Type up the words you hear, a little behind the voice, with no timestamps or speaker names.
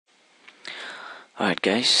Alright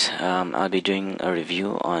guys, I'll be doing a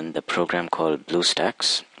review on the program called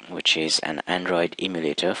BlueStacks, which is an Android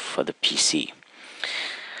emulator for the PC.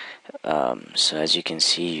 So as you can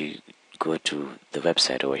see, you go to the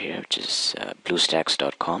website over here, which is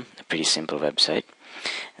bluestacks.com, a pretty simple website.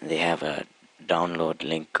 And they have a download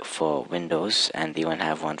link for Windows, and they even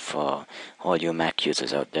have one for all you Mac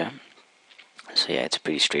users out there. So yeah, it's a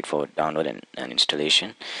pretty straightforward download and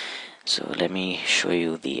installation. So let me show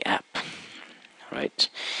you the app. Right,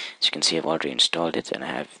 as you can see, I've already installed it and I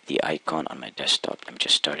have the icon on my desktop. Let me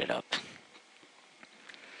just start it up.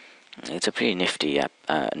 It's a pretty nifty app,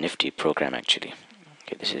 nifty program actually.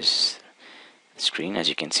 Okay, this is the screen. As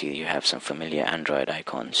you can see, you have some familiar Android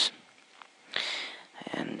icons,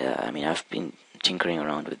 and I've been tinkering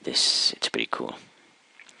around with this. It's pretty cool.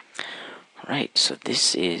 Right, so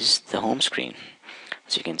this is the home screen.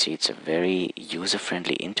 As you can see, it's a very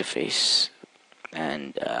user-friendly interface,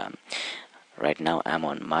 and right now I'm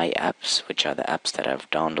on My Apps, which are the apps that I've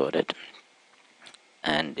downloaded.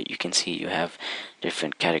 And you can see you have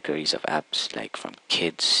different categories of apps, like from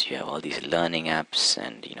kids, you have all these learning apps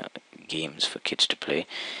and games for kids to play,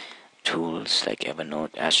 tools like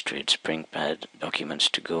Evernote, Astrid, SpringPad, Documents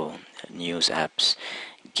to Go, news apps,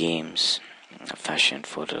 games, fashion,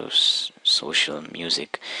 photos, social,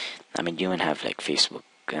 music. You even have like Facebook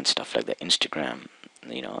and stuff like that, Instagram,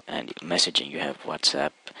 and messaging. You have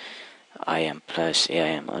WhatsApp, IM Plus,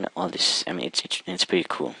 AIM, and all this. It's pretty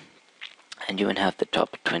cool. And you even have the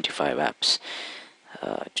top 25 apps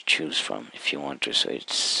to choose from if you want to. So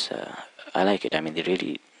it's I like it.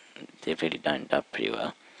 They've really done it up pretty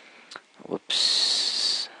well.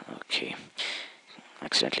 Whoops. Okay.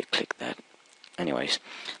 Accidentally clicked that. Anyways,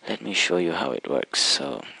 let me show you how it works.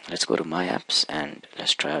 So let's go to My Apps and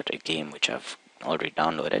let's try out a game which I've already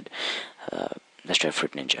downloaded. Let's try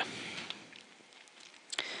Fruit Ninja.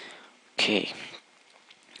 Okay.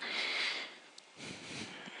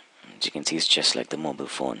 As you can see, it's just like the mobile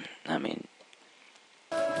phone.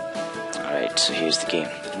 Alright, so here's the game.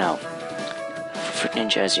 Now, for Fruit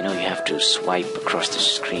Ninja, as you know, you have to swipe across the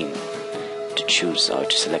screen to choose or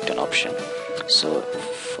to select an option. So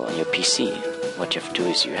for your PC, what you have to do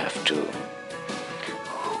is you have to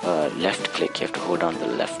left click, you have to hold down the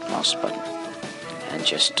left mouse button and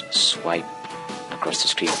just swipe across the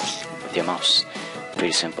screen with your mouse.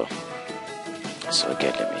 Pretty simple. So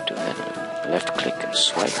again, let me do that. Left click and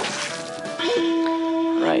swipe.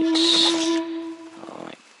 Right. Oh,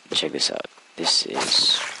 check this out. This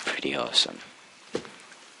is pretty awesome.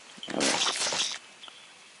 Alright.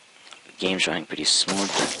 The game's running pretty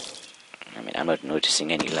smooth. I'm not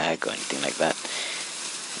noticing any lag or anything like that.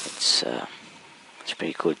 It's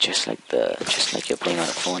pretty cool, just like you're playing on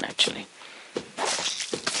a phone actually.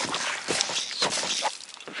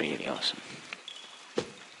 It's really awesome.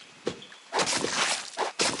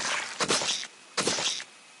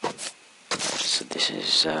 So this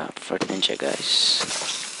is Fruit Ninja, guys.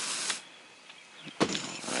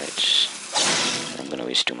 Alright, I'm gonna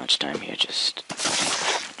waste too much time here.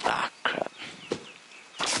 Crap.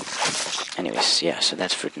 Anyways, yeah. So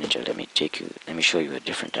that's Fruit Ninja. Let me show you a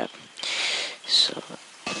different app. So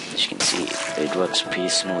as you can see, it works pretty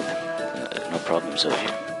smooth. No problems over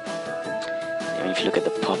here. If you look at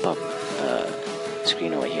the pop-up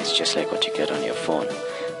screen over here, it's just like what you get on your phone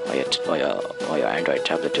or your Android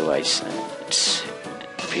tablet device. It's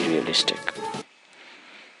pretty realistic.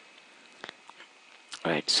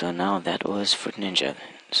 Right, so now that was Fruit Ninja.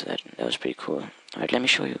 So that was pretty cool. Alright, let me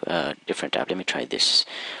show you a different app. Let me try this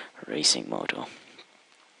racing moto.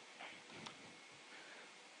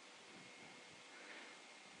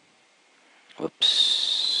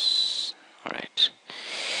 Whoops.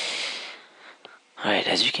 Alright,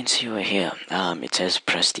 as you can see over here, it says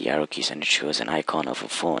press the arrow keys and it shows an icon of a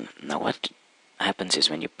phone. Now what happens is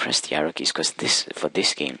when you press the arrow keys, because for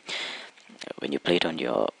this game, when you play it on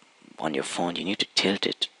your phone, you need to tilt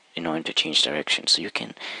it in order to change direction. So you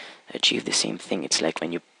can achieve the same thing. It's like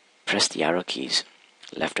when you press the arrow keys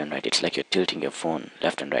left and right, it's like you're tilting your phone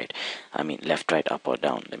left and right. Left, right, up or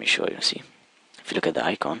down. Let me show you. See, if you look at the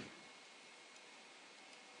icon,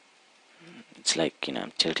 it's like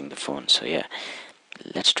I'm tilting the phone. So yeah,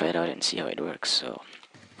 let's try it out and see how it works. So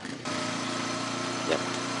yep,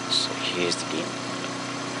 so here's the game,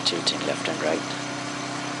 tilting left and right.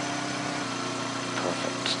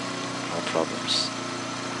 Perfect, no problems.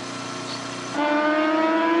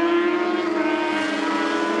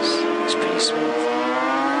 It's pretty smooth.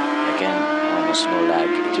 Again, almost no lag.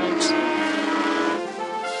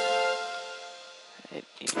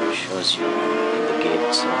 It shows you in the game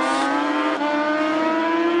itself.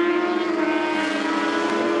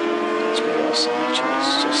 It's pretty awesome actually.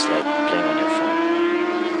 It's just like playing on your phone.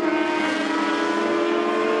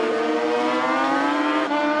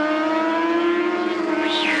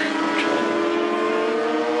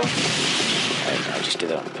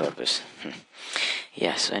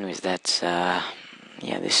 that's yeah,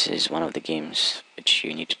 this is one of the games which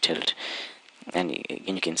you need to tilt, and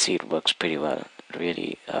you can see it works pretty well.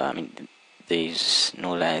 Really, I mean, there's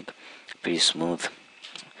no lag, pretty smooth.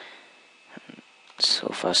 So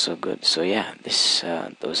far, so good. So yeah, this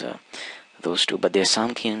those are those two. But there are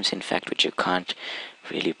some games, in fact, which you can't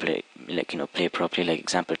really play, like play properly. Like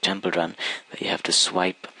example, Temple Run, where you have to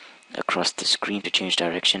swipe across the screen to change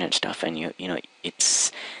direction and stuff. And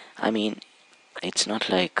it's, I mean, it's not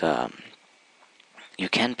like you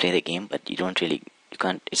can play the game, but you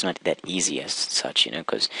can't. It's not that easy as such,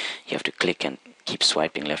 because you have to click and keep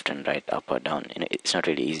swiping left and right, up or down. It's not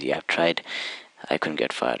really easy. I've tried. I couldn't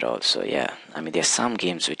get far at all. So yeah, I mean, there's some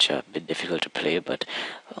games which are a bit difficult to play, but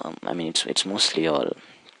I mean, it's mostly all,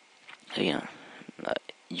 you know,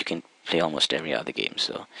 you can play almost every other game.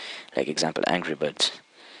 So, like example, Angry Birds.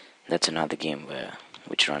 That's another game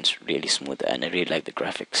which runs really smooth, and I really like the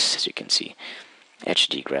graphics, as you can see,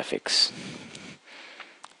 HD graphics.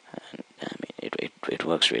 And, I mean, it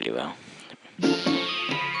works really well.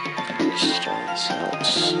 Let's try this out.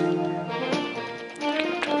 Okay,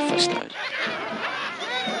 we'll try the first level.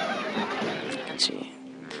 You can see,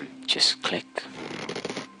 just click,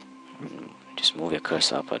 just move your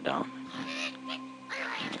cursor up or down,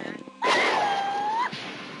 and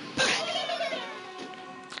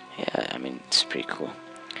yeah, I mean, it's pretty cool.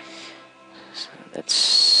 So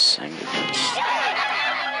that's Angry Birds.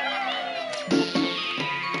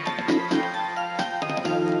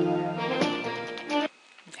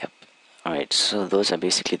 Yep. Alright, so those are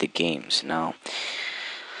basically the games. Now,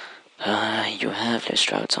 let's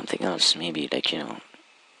try out something else. Maybe, like, I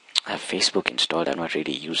have Facebook installed. I've not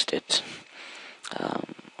really used it.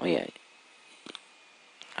 Oh yeah,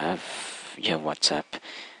 I have WhatsApp,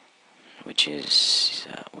 which is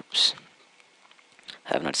oops,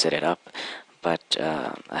 I have not set it up, but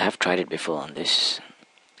I have tried it before on this,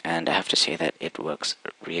 and I have to say that it works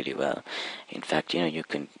really well. In fact, you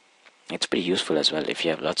can. It's pretty useful as well if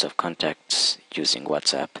you have lots of contacts using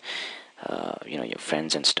WhatsApp. Your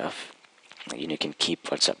friends and stuff. You can keep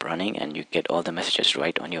WhatsApp running, and you get all the messages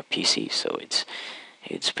right on your PC. So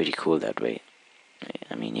it's pretty cool that way.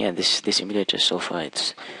 I mean, yeah, this emulator so far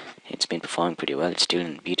it's been performing pretty well. It's still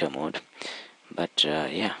in beta mode, but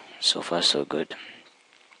yeah, so far so good.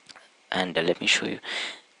 And let me show you.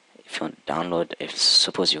 If you want to download, if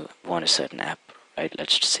suppose you want a certain app, right?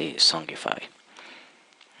 Let's just say Songify.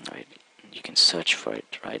 Right, you can search for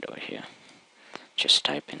it right over here. Just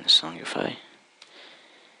type in Songify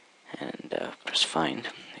and press find.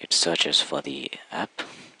 It searches for the app.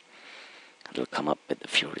 It'll come up with a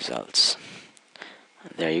few results.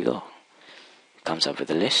 And there you go. It comes up with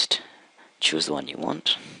a list. Choose the one you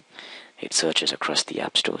want. It searches across the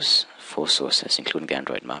app stores, 4 sources, including the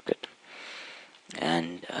Android market.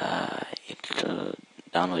 And it'll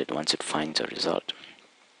download it once it finds a result.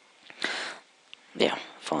 Yeah,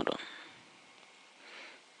 found one.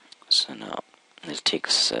 So now it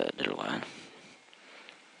takes a little while.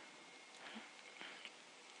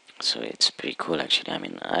 So it's pretty cool, actually. I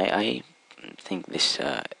mean, I think this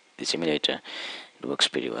emulator, it works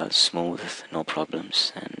pretty well, smooth, no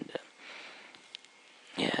problems, and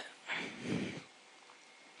yeah.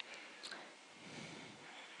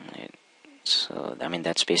 So I mean,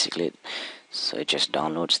 that's basically it. So it just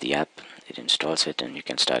downloads the app, it installs it, and you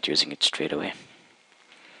can start using it straight away.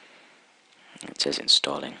 It says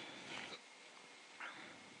installing.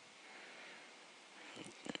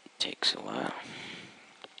 It takes a while.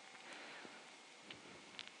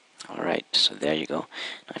 Alright, so there you go.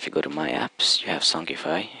 Now if you go to My Apps, you have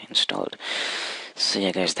Songify installed. So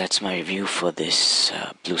yeah guys, that's my review for this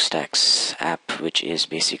BlueStack app, which is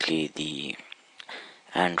basically the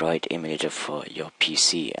Android emulator for your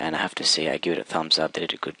PC. And I have to say, I give it a thumbs up. They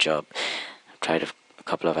did a good job. I've tried a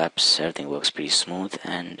couple of apps. Everything works pretty smooth.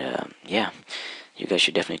 And yeah, you guys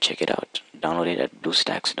should definitely check it out. Download it at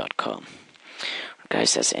bluestacks.com.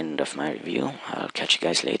 Guys, that's the end of my review. I'll catch you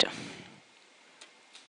guys later.